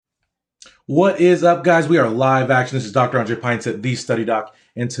What is up, guys? We are live action. This is Dr. Andre Pints at The Study Doc,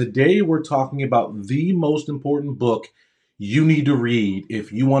 and today we're talking about the most important book you need to read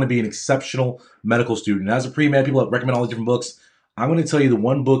if you want to be an exceptional medical student. As a pre-med, people recommend all these different books. I'm going to tell you the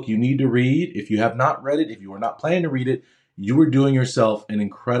one book you need to read. If you have not read it, if you are not planning to read it, you are doing yourself an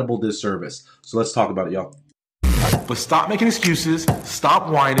incredible disservice. So let's talk about it, y'all. But stop making excuses, stop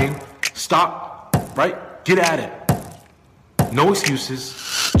whining, stop, right? Get at it. No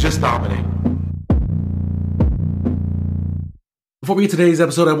excuses, just dominate. Before we get to today's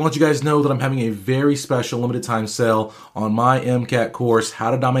episode, I want you guys to know that I'm having a very special limited time sale on my MCAT course, How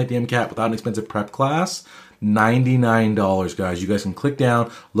to Dominate the MCAT Without an Expensive Prep Class. $99, guys. You guys can click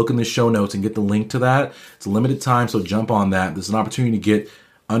down, look in the show notes, and get the link to that. It's a limited time, so jump on that. This is an opportunity to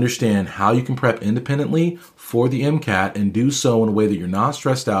understand how you can prep independently for the MCAT and do so in a way that you're not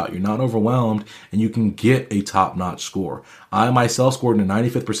stressed out, you're not overwhelmed, and you can get a top-notch score. I myself scored in the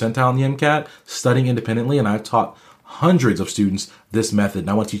 95th percentile in the MCAT, studying independently, and I've taught hundreds of students this method, and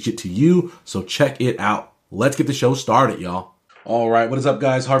I want to teach it to you, so check it out. Let's get the show started, y'all. All right, what is up,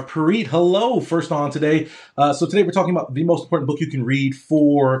 guys? Harpreet, hello. First on today. So today we're talking about the most important book you can read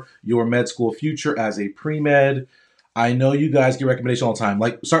for your med school future as a pre-med. I know you guys get recommendations all the time.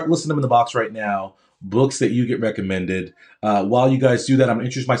 Like, start listing them in the box right now, books that you get recommended. While you guys do that, I'm going to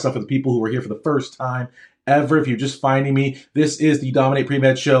introduce myself to the people who are here for the first time ever. If you're just finding me, this is the Dominate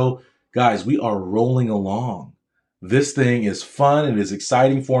Pre-Med Show. Guys, we are rolling along. This thing is fun and it is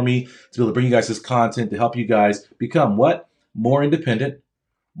exciting for me to be able to bring you guys this content to help you guys become what? More independent,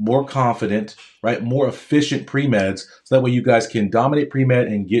 more confident, right? More efficient pre-meds, so that way you guys can dominate pre-med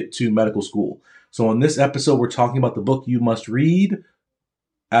and get to medical school. So in this episode, we're talking about the book you must read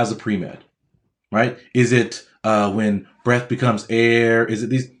as a pre-med, right? Is it When Breath Becomes Air? Is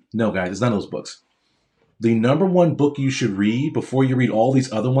it these? No, guys, it's none of those books. The number one book you should read before you read all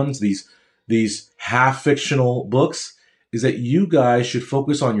these other ones, these half-fictional books, is that you guys should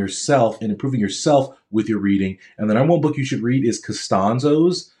focus on yourself and improving yourself with your reading. And the number one book you should read is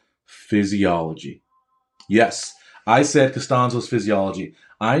Costanzo's Physiology. Yes, I said Costanzo's Physiology.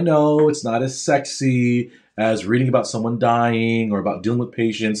 I know it's not as sexy as reading about someone dying or about dealing with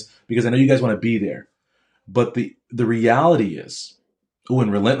patients, because I know you guys want to be there. But the reality is,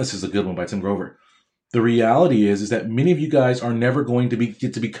 and Relentless is a good one by Tim Grover. The reality is that many of you guys are never going to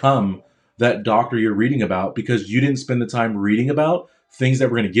get to become that doctor you're reading about because you didn't spend the time reading about things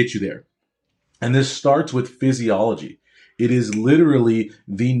that were going to get you there. And this starts with physiology. It is literally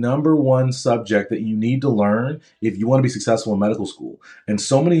the number one subject that you need to learn if you want to be successful in medical school. And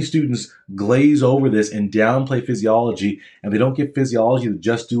so many students glaze over this and downplay physiology, and they don't give physiology the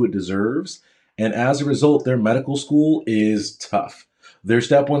just due it deserves. And as a result, their medical school is tough. Their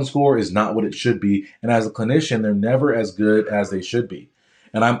step one score is not what it should be. And as a clinician, they're never as good as they should be.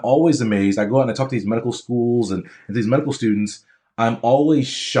 And I'm always amazed. I go out and I talk to these medical schools and these medical students. I'm always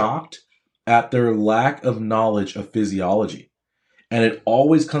shocked at their lack of knowledge of physiology. And it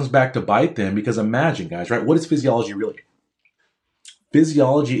always comes back to bite them, because imagine, guys, right? What is physiology really?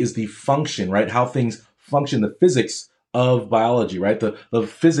 Physiology is the function, right? How things function, the physics of biology, right? The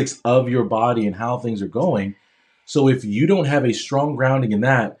physics of your body and how things are going. So if you don't have a strong grounding in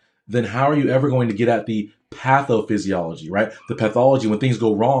that, then how are you ever going to get at the pathophysiology, right? The pathology, when things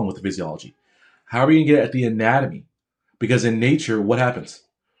go wrong with the physiology. How are you going to get at the anatomy? Because in nature, what happens?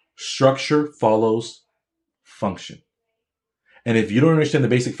 Structure follows function. And if you don't understand the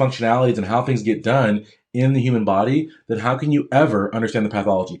basic functionalities and how things get done in the human body, then how can you ever understand the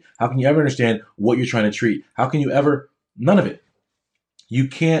pathology? How can you ever understand what you're trying to treat? How can you ever? None of it. You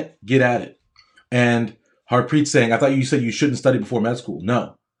can't get at it. And Harpreet's saying, I thought you said you shouldn't study before med school.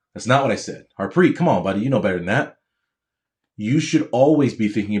 No. That's not what I said. Harpreet, come on, buddy. You know better than that. You should always be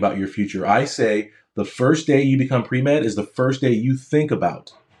thinking about your future. I say the first day you become pre-med is the first day you think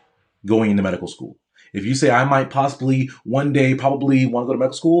about going into medical school. If you say, I might possibly one day probably want to go to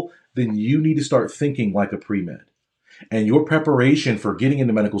medical school, then you need to start thinking like a pre-med. And your preparation for getting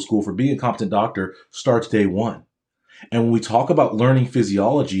into medical school, for being a competent doctor, starts day one. And when we talk about learning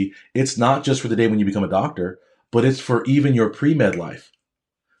physiology, it's not just for the day when you become a doctor, but it's for even your pre-med life.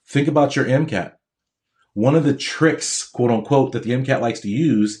 Think about your MCAT. One of the tricks, quote unquote, that the MCAT likes to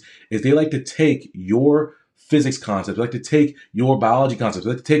use is they like to take your physics concepts, they like to take your biology concepts,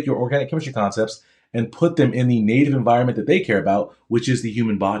 they like to take your organic chemistry concepts and put them in the native environment that they care about, which is the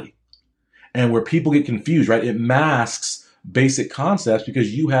human body. And where people get confused, right? It masks basic concepts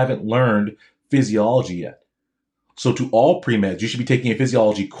because you haven't learned physiology yet. So to all pre-meds, you should be taking a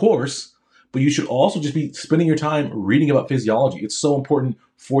physiology course, but you should also just be spending your time reading about physiology. It's so important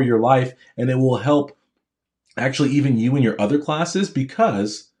for your life, and it will help actually even you in your other classes,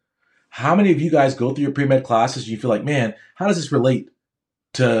 because How many of you guys go through your pre-med classes and you feel like, man, how does this relate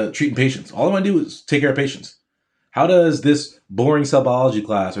to treating patients? All I want to do is take care of patients. How does this boring cell biology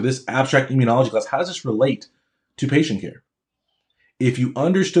class or this abstract immunology class, how does this relate to patient care? If you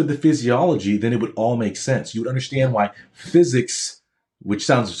understood the physiology, then it would all make sense. You would understand why physics, which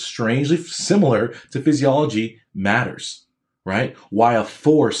sounds strangely similar to physiology, matters, right? Why a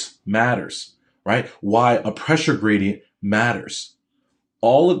force matters, right? Why a pressure gradient matters.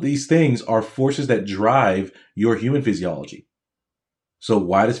 All of these things are forces that drive your human physiology. So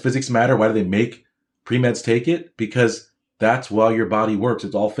why does physics matter? Why do they make pre-meds take it? Because that's why your body works.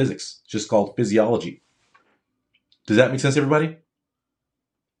 It's all physics. It's just called physiology. Does that make sense, everybody?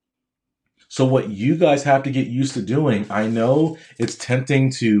 So what you guys have to get used to doing, I know it's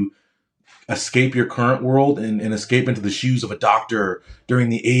tempting to escape your current world and escape into the shoes of a doctor during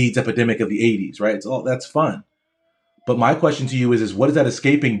the AIDS epidemic of the 80s, right? That's fun. But my question to you is what is that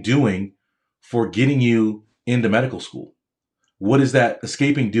escaping doing for getting you into medical school? What is that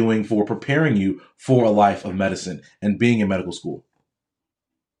escaping doing for preparing you for a life of medicine and being in medical school?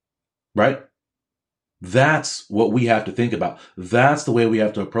 Right? That's what we have to think about. That's the way we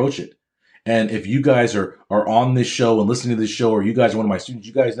have to approach it. And if you guys are on this show and listening to this show, or you guys are one of my students,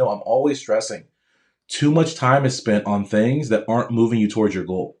 you guys know I'm always stressing too much time is spent on things that aren't moving you towards your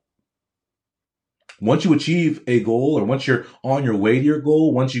goal. Once you achieve a goal, or once you're on your way to your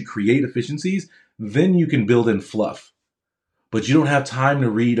goal, once you create efficiencies, then you can build in fluff. But you don't have time to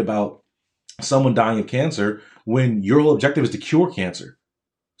read about someone dying of cancer when your whole objective is to cure cancer.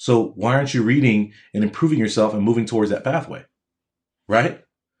 So why aren't you reading and improving yourself and moving towards that pathway? Right?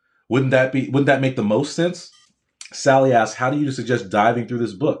 Wouldn't that make the most sense? Sally asks, how do you suggest diving through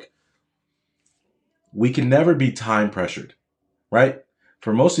this book? We can never be time pressured, right?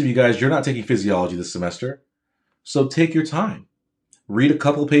 For most of you guys, you're not taking physiology this semester. So take your time. Read a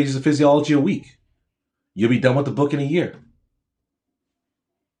couple pages of physiology a week. You'll be done with the book in a year.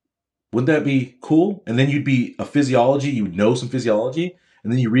 Wouldn't that be cool? And then you'd be a physiology, you would know some physiology,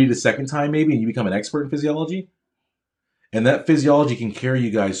 and then you read it a second time maybe, and you become an expert in physiology. And that physiology can carry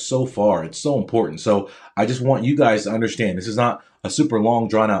you guys so far. It's so important. So I just want you guys to understand, this is not a super long,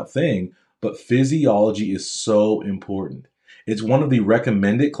 drawn out thing, but physiology is so important. It's one of the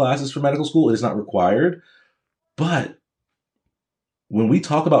recommended classes for medical school. It is not required. But when we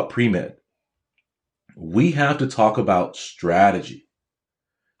talk about pre-med, we have to talk about strategy.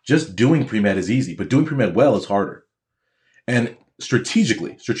 Just doing pre-med is easy, but doing pre-med well is harder. And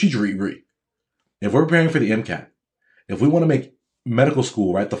strategically, if we're preparing for the MCAT, if we want to make medical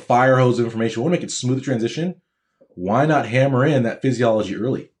school, right, the fire hose of information, we want to make it smooth transition, why not hammer in that physiology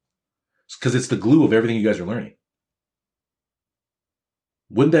early? Because it's the glue of everything you guys are learning.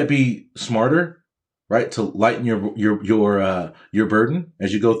 Wouldn't that be smarter, right, to lighten your burden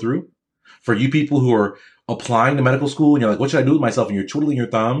as you go through? For you people who are applying to medical school and you're like, what should I do with myself? And you're twiddling your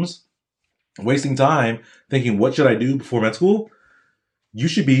thumbs, wasting time thinking, what should I do before med school? You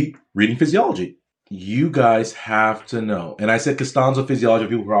should be reading physiology. You guys have to know. And I said Costanzo Physiology,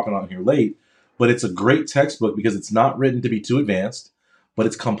 people who are hopping on here late, but it's a great textbook because it's not written to be too advanced, but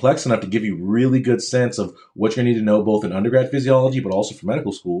it's complex enough to give you really good sense of what you're going to need to know both in undergrad physiology, but also for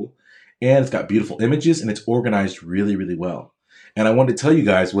medical school. And it's got beautiful images and it's organized really, really well. And I wanted to tell you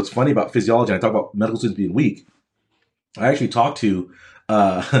guys what's funny about physiology. I talk about medical students being weak. I actually talked to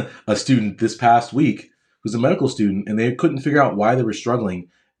a student this past week who's a medical student, and they couldn't figure out why they were struggling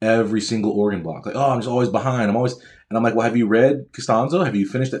every single organ block. Like, oh, I'm just always behind. And I'm like, well, have you read Costanzo? Have you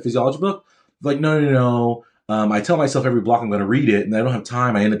finished that physiology book? They're like, no. I tell myself every block I'm going to read it, and I don't have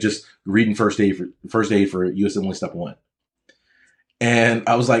time. I end up just reading first aid for USMLE Step 1. And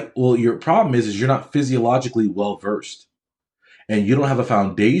I was like, well, your problem is you're not physiologically well versed, and you don't have a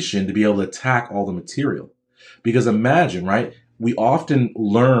foundation to be able to attack all the material. Because imagine, right? We often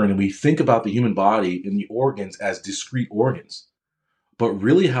learn and we think about the human body and the organs as discrete organs. But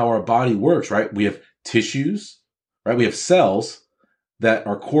really how our body works, right? We have tissues, right? We have cells that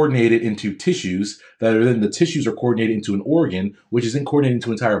are coordinated into tissues that are then the tissues are coordinated into an organ, which is then coordinated into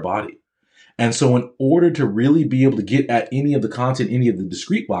an entire body. And so in order to really be able to get at any of the content, any of the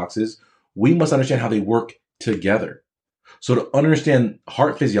discrete boxes, we must understand how they work together. So to understand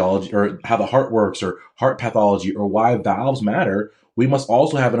heart physiology or how the heart works or heart pathology or why valves matter, we must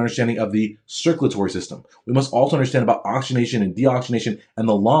also have an understanding of the circulatory system. We must also understand about oxygenation and deoxygenation and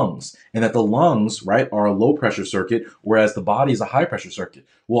the lungs, and that the lungs, right, are a low pressure circuit, whereas the body is a high pressure circuit.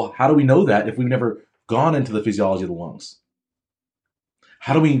 Well, how do we know that if we've never gone into the physiology of the lungs?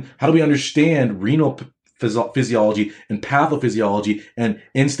 How do we understand renal physiology and pathophysiology and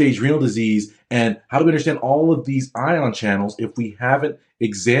end-stage renal disease? And how do we understand all of these ion channels if we haven't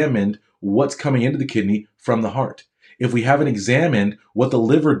examined what's coming into the kidney from the heart, if we haven't examined what the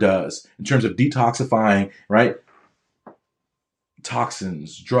liver does in terms of detoxifying, right,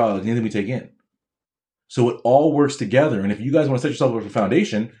 toxins, drugs, anything we take in. So it all works together. And if you guys want to set yourself up for a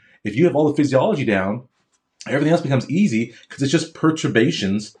foundation, if you have all the physiology down, everything else becomes easy because it's just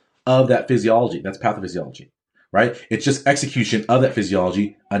perturbations of that physiology. That's pathophysiology, right? It's just execution of that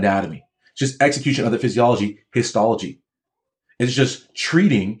physiology, anatomy. It's just execution of that physiology, histology. It's just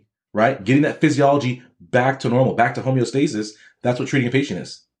treating, right? Getting that physiology back to normal, back to homeostasis. That's what treating a patient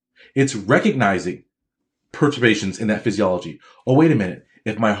is. It's recognizing perturbations in that physiology. Oh, wait a minute.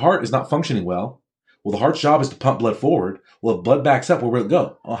 If my heart is not functioning well, the heart's job is to pump blood forward. Well, if blood backs up, where will it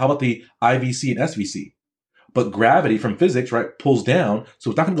go? Well, how about the IVC and SVC? But gravity from physics, right, pulls down. So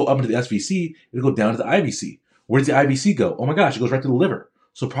it's not going to go up into the SVC. It'll go down to the IVC. Where does the IVC go? Oh my gosh, it goes right to the liver.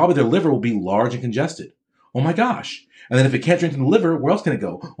 So probably their liver will be large and congested. Oh my gosh. And then if it can't drink in the liver, where else can it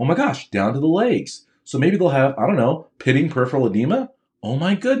go? Oh my gosh, down to the legs. So maybe they'll have, I don't know, pitting peripheral edema. Oh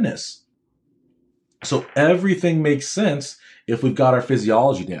my goodness. So everything makes sense if we've got our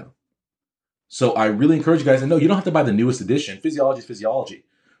physiology down. So I really encourage you guys, and no, you don't have to buy the newest edition. Physiology is physiology.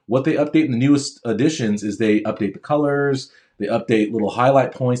 What they update in the newest editions is they update the colors, they update little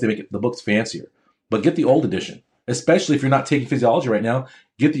highlight points, they make the books fancier. But get the old edition, especially if you're not taking physiology right now.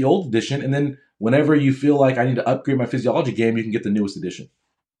 Get the old edition, and then whenever you feel like I need to upgrade my physiology game, you can get the newest edition.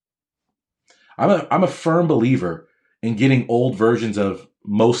 I'm a firm believer in getting old versions of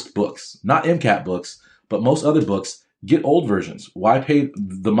most books, not MCAT books, but most other books. Get old versions. Why pay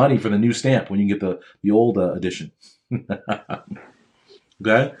the money for the new stamp when you can get the old edition?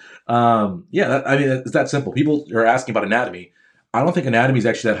 Okay. It's that simple. People are asking about anatomy. I don't think anatomy is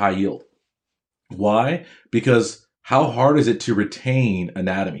actually that high yield. Why? Because how hard is it to retain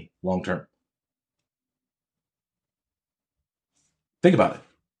anatomy long term? Think about it.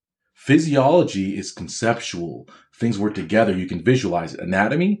 Physiology is conceptual. Things work together. You can visualize it.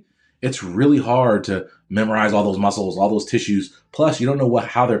 Anatomy, it's really hard to memorize all those muscles, all those tissues. Plus, you don't know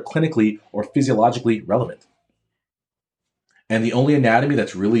how they're clinically or physiologically relevant. And the only anatomy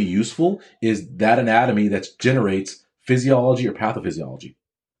that's really useful is that anatomy that generates physiology or pathophysiology.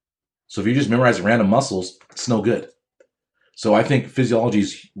 So if you just memorize random muscles, it's no good. So I think physiology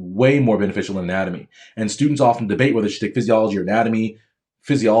is way more beneficial than anatomy. And students often debate whether they should take physiology or anatomy.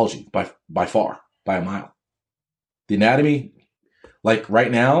 Physiology, by far, by a mile. The anatomy, like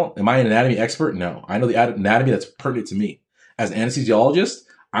right now, am I an anatomy expert? No. I know the anatomy that's pertinent to me. As an anesthesiologist,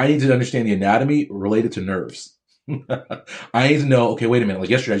 I need to understand the anatomy related to nerves. I need to know, okay, wait a minute. Like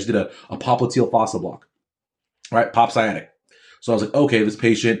yesterday, I just did a popliteal fossa block, right? Pop sciatic. So I was like, okay, this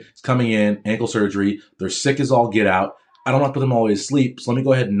patient is coming in, ankle surgery. They're sick as all get out. I don't want to put them all the way to sleep. So let me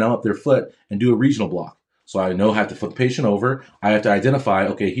go ahead and numb up their foot and do a regional block. So I know I have to flip the patient over. I have to identify,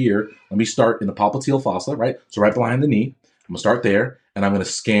 okay, here, let me start in the popliteal fossa, right? So right behind the knee. I'm going to start there, and I'm going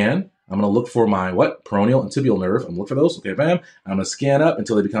to scan. I'm going to look for my, peroneal and tibial nerve. I'm going to look for those. Okay, bam. I'm going to scan up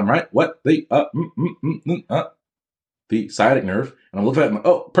until they become, right? The sciatic nerve. And I'm looking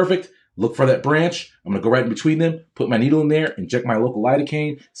at perfect. Look for that branch. I'm going to go right in between them, put my needle in there, inject my local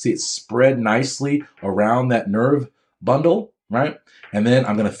lidocaine, see it spread nicely around that nerve bundle, right? And then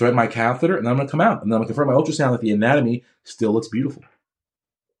I'm going to thread my catheter, and then I'm going to come out. And then I'm going to confirm my ultrasound that the anatomy still looks beautiful.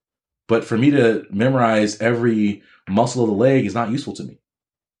 But for me to memorize every muscle of the leg is not useful to me.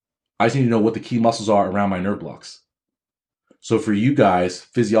 I just need to know what the key muscles are around my nerve blocks. So for you guys,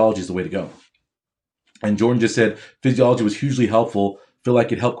 physiology is the way to go. And Jordan just said physiology was hugely helpful. Feel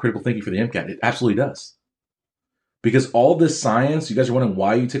like it helped critical thinking for the MCAT. It absolutely does. Because all this science, you guys are wondering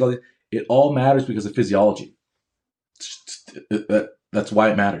why you take all this, it all matters because of physiology. That's why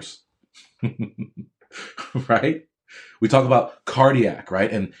it matters. Right? We talk about cardiac,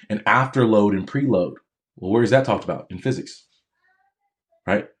 right? And afterload and preload. Well, where is that talked about? In physics.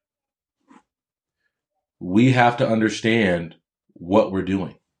 Right? We have to understand what we're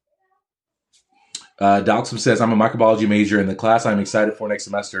doing. Dalxum says, I'm a microbiology major, and the class I'm excited for next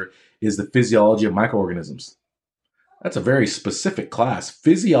semester is the physiology of microorganisms. That's a very specific class.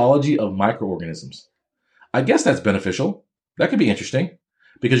 Physiology of microorganisms. I guess that's beneficial. That could be interesting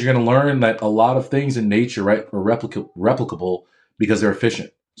because you're going to learn that a lot of things in nature, right, are replicable because they're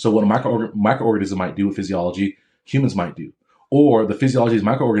efficient. So what a microorganism might do with physiology, humans might do. Or the physiology of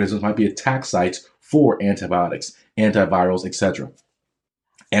microorganisms might be attack sites for antibiotics, antivirals, etc.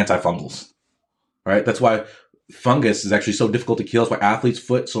 Antifungals. Right? That's why fungus is actually so difficult to kill. That's why athlete's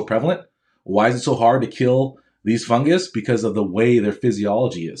foot is so prevalent. Why is it so hard to kill these fungus? Because of the way their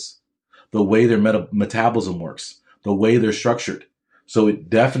physiology is, the way their metabolism works, the way they're structured. So it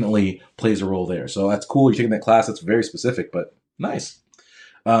definitely plays a role there. So that's cool. You're taking that class. That's very specific, but nice.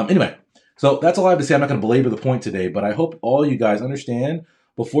 Anyway, so that's all I have to say. I'm not going to belabor the point today, but I hope all you guys understand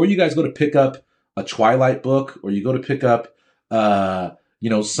before you guys go to pick up a Twilight book or you go to pick up,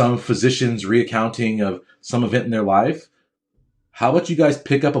 some physician's reaccounting of some event in their life. How about you guys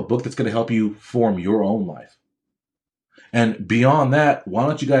pick up a book that's going to help you form your own life? And beyond that, why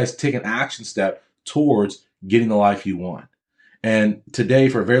don't you guys take an action step towards getting the life you want? And today,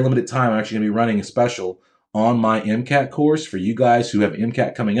 for a very limited time, I'm actually going to be running a special on my MCAT course for you guys who have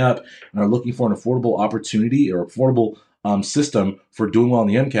MCAT coming up and are looking for an affordable opportunity or affordable system for doing well on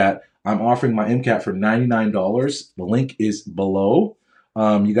the MCAT. I'm offering my MCAT for $99. The link is below.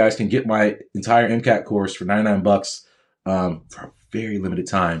 You guys can get my entire MCAT course for $99 for a very limited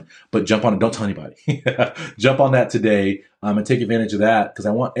time. But jump on it. Don't tell anybody. Jump on that today and take advantage of that because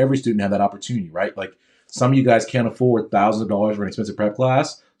I want every student to have that opportunity, right? Like some of you guys can't afford thousands of dollars for an expensive prep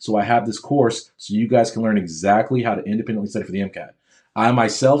class. So I have this course so you guys can learn exactly how to independently study for the MCAT. I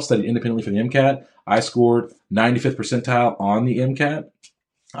myself studied independently for the MCAT. I scored 95th percentile on the MCAT.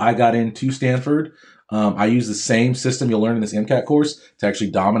 I got into Stanford. I use the same system you'll learn in this MCAT course to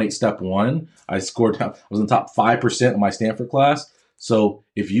actually dominate step one. I was in the top 5% of my Stanford class. So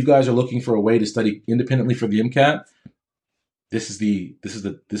if you guys are looking for a way to study independently for the MCAT, this is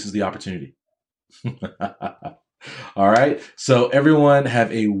the opportunity. All right. So everyone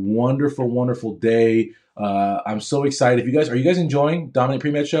have a wonderful, wonderful day. I'm so excited. Are you guys enjoying Dominate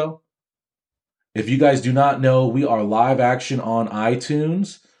Pre-Med Show? If you guys do not know, we are live action on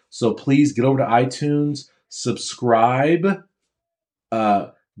iTunes. So please get over to iTunes, subscribe,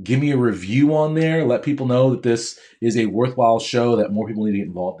 give me a review on there. Let people know that this is a worthwhile show that more people need to get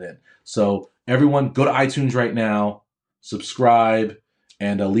involved in. So everyone go to iTunes right now, subscribe,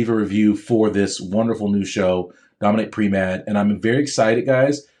 and leave a review for this wonderful new show, Dominate Pre-Med. And I'm very excited,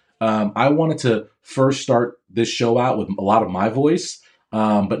 guys. I wanted to first start this show out with a lot of my voice,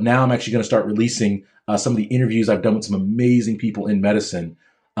 but now I'm actually going to start releasing some of the interviews I've done with some amazing people in medicine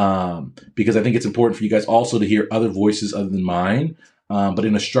because I think it's important for you guys also to hear other voices other than mine, but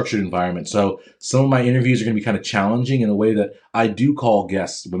in a structured environment. So some of my interviews are going to be kind of challenging in a way that I do call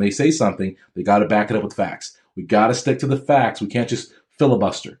guests. When they say something, they got to back it up with facts. We got to stick to the facts. We can't just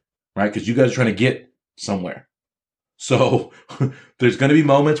filibuster, right? Because you guys are trying to get somewhere. So there's going to be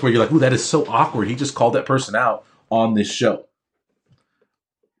moments where you're like, ooh, that is so awkward. He just called that person out on this show.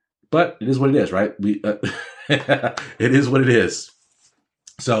 But it is what it is, right? It is what it is.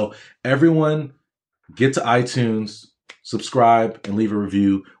 So everyone get to iTunes, subscribe, and leave a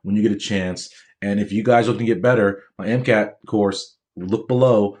review when you get a chance. And if you guys are looking to get better, my MCAT course, look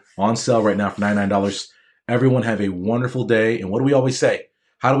below, on sale right now for $99. Everyone have a wonderful day. And what do we always say?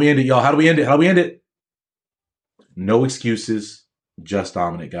 How do we end it, y'all? How do we end it? How do we end it? No excuses, just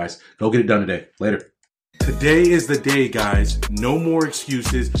dominate, guys. Go get it done today. Later. Today is the day, guys. No more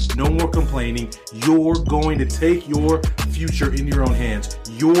excuses, no more complaining. You're going to take your future in your own hands.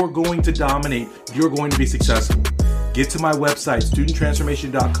 You're going to dominate. You're going to be successful. Get to my website,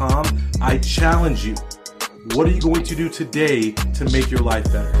 studenttransformation.com. I challenge you. What are you going to do today to make your life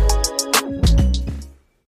better?